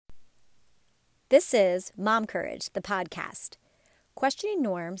This is Mom Courage, the podcast, questioning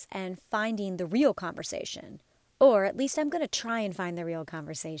norms and finding the real conversation. Or at least I'm going to try and find the real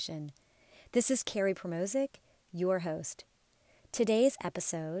conversation. This is Carrie Promozic, your host. Today's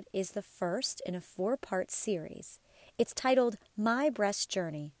episode is the first in a 4-part series. It's titled My Breast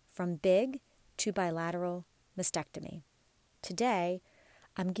Journey from Big to Bilateral Mastectomy. Today,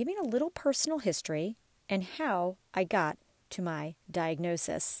 I'm giving a little personal history and how I got to my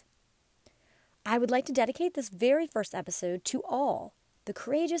diagnosis. I would like to dedicate this very first episode to all the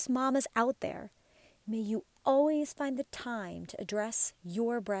courageous mamas out there. May you always find the time to address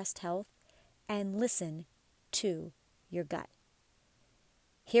your breast health and listen to your gut.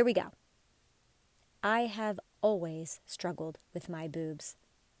 Here we go. I have always struggled with my boobs,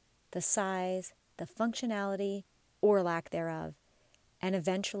 the size, the functionality, or lack thereof, and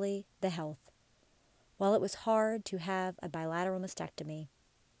eventually the health. While it was hard to have a bilateral mastectomy,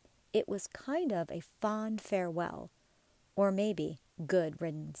 it was kind of a fond farewell, or maybe good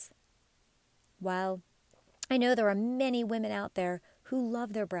riddance. While I know there are many women out there who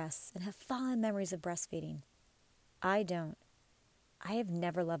love their breasts and have fond memories of breastfeeding, I don't. I have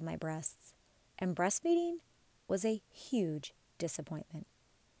never loved my breasts, and breastfeeding was a huge disappointment.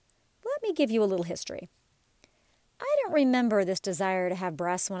 Let me give you a little history. I don't remember this desire to have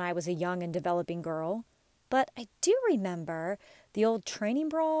breasts when I was a young and developing girl, but I do remember the old training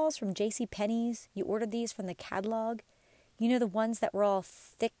bras from JCPenney's. You ordered these from the catalog. You know, the ones that were all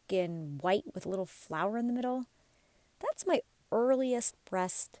thick and white with a little flower in the middle? That's my earliest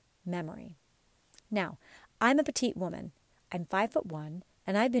breast memory. Now, I'm a petite woman. I'm 5'1",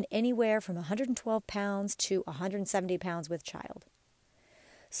 and I've been anywhere from 112 pounds to 170 pounds with child.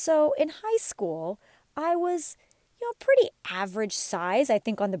 So in high school, I was pretty average size, I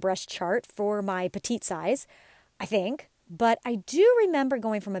think, on the breast chart for my petite size, I think. But I do remember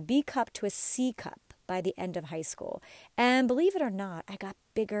going from a B cup to a C cup by the end of high school. And believe it or not, I got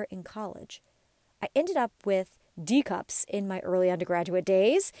bigger in college. I ended up with D cups in my early undergraduate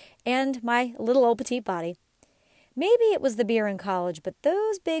days and my little old petite body. Maybe it was the beer in college, but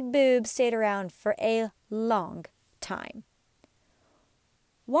those big boobs stayed around for a long time.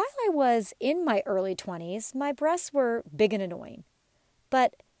 While I was in my early 20s, my breasts were big and annoying,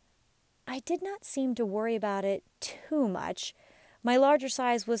 but I did not seem to worry about it too much. My larger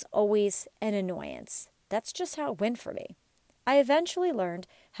size was always an annoyance. That's just how it went for me. I eventually learned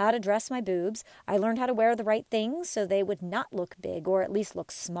how to dress my boobs. I learned how to wear the right things so they would not look big or at least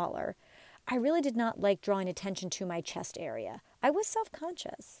look smaller. I really did not like drawing attention to my chest area. I was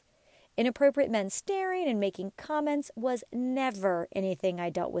self-conscious. Inappropriate men staring and making comments was never anything I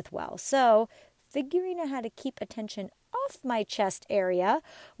dealt with well. So figuring out how to keep attention off my chest area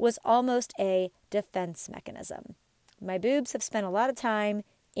was almost a defense mechanism. My boobs have spent a lot of time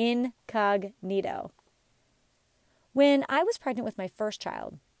incognito. When I was pregnant with my first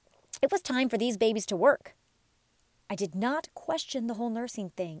child, it was time for these babies to work. I did not question the whole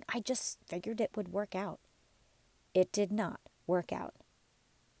nursing thing. I just figured it would work out. It did not work out.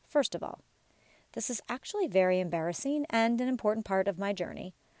 First of all, this is actually very embarrassing and an important part of my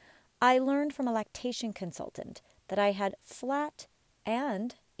journey. I learned from a lactation consultant that I had flat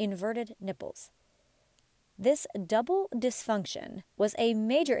and inverted nipples. This double dysfunction was a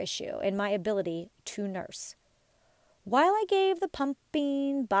major issue in my ability to nurse. While I gave the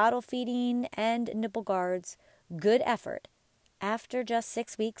pumping, bottle feeding, and nipple guards good effort, after just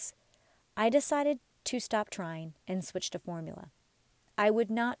 6 weeks, I decided to stop trying and switch to formula. I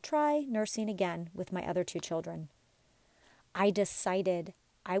would not try nursing again with my other 2 children. I decided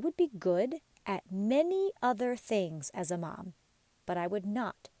I would be good at many other things as a mom, but I would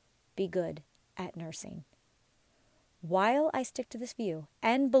not be good at nursing. While I stick to this view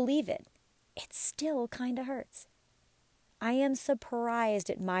and believe it, it still kind of hurts. I am surprised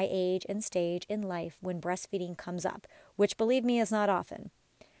at my age and stage in life when breastfeeding comes up, which, believe me, is not often.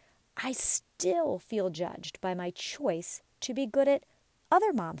 I still feel judged by my choice to be good at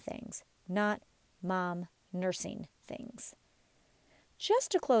other mom things, not mom nursing things.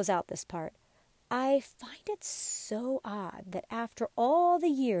 Just to close out this part, I find it so odd that after all the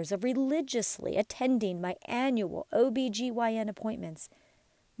years of religiously attending my annual OB/GYN appointments,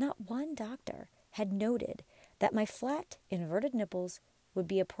 not one doctor had noted that my flat, inverted nipples would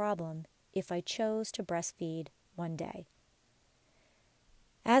be a problem if I chose to breastfeed one day.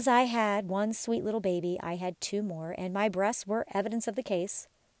 As I had one sweet little baby, I had 2 more, and my breasts were evidence of the case.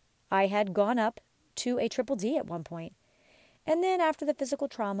 I had gone up to a triple D at one point. And then after the physical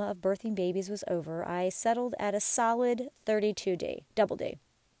trauma of birthing babies was over, I settled at a solid 32D, double D.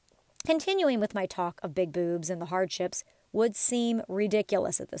 Continuing with my talk of big boobs and the hardships would seem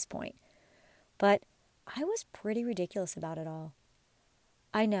ridiculous at this point. but I was pretty ridiculous about it all.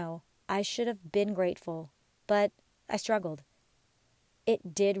 I know I should have been grateful, but I struggled.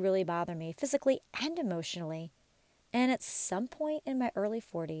 It did really bother me physically and emotionally. And at some point in my early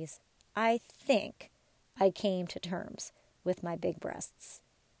 40s, I think I came to terms with my big breasts.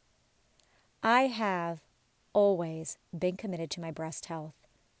 I have always been committed to my breast health.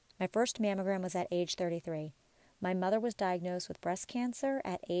 My first mammogram was at age 33. My mother was diagnosed with breast cancer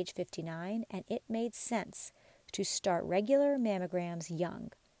at age 59, and it made sense to start regular mammograms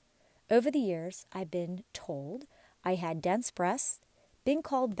young. Over the years, I've been told I had dense breasts, been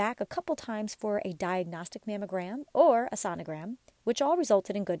called back a couple times for a diagnostic mammogram or a sonogram, which all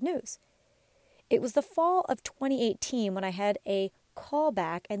resulted in good news. It was the fall of 2018 when I had a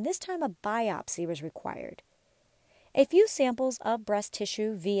callback, and this time a biopsy was required. A few samples of breast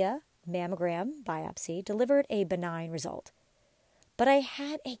tissue via mammogram biopsy delivered a benign result. But I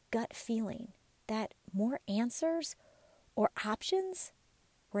had a gut feeling that more answers or options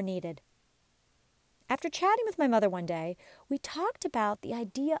were needed. After chatting with my mother one day, we talked about the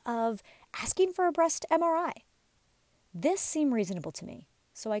idea of asking for a breast MRI. This seemed reasonable to me,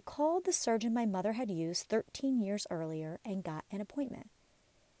 so I called the surgeon my mother had used 13 years earlier and got an appointment.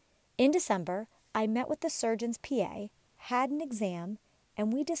 In December, I met with the surgeon's PA, had an exam,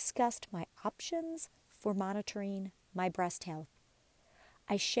 and we discussed my options for monitoring my breast health.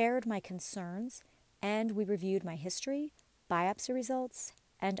 I shared my concerns, and we reviewed my history, biopsy results,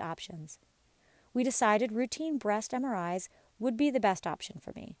 and options. We decided routine breast MRIs would be the best option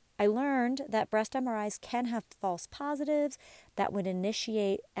for me. I learned that breast MRIs can have false positives that would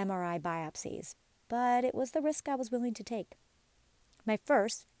initiate MRI biopsies, but it was the risk I was willing to take. My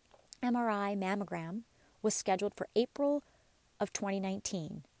first MRI mammogram was scheduled for April of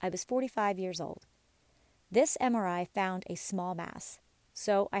 2019. I was 45 years old. This MRI found a small mass,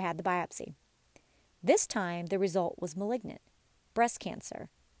 so I had the biopsy. This time, the result was malignant, breast cancer,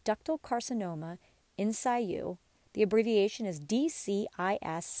 ductal carcinoma in situ. The abbreviation is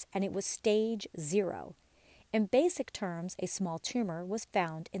DCIS, and it was stage 0. In basic terms, a small tumor was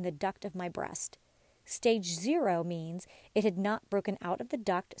found in the duct of my breast. Stage 0 means it had not broken out of the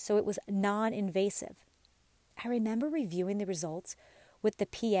duct, so it was non-invasive. I remember reviewing the results with the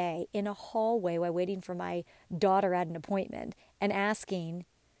PA in a hallway while waiting for my daughter at an appointment and asking,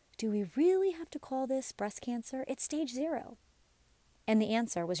 do we really have to call this breast cancer? It's stage 0. And the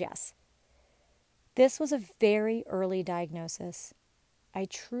answer was yes. This was a very early diagnosis. I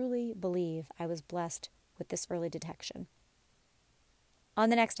truly believe I was blessed with this early detection. On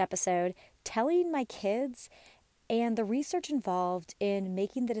the next episode, telling my kids and the research involved in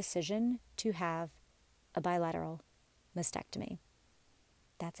making the decision to have a bilateral mastectomy.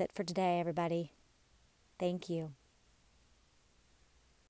 That's it for today, everybody. Thank you.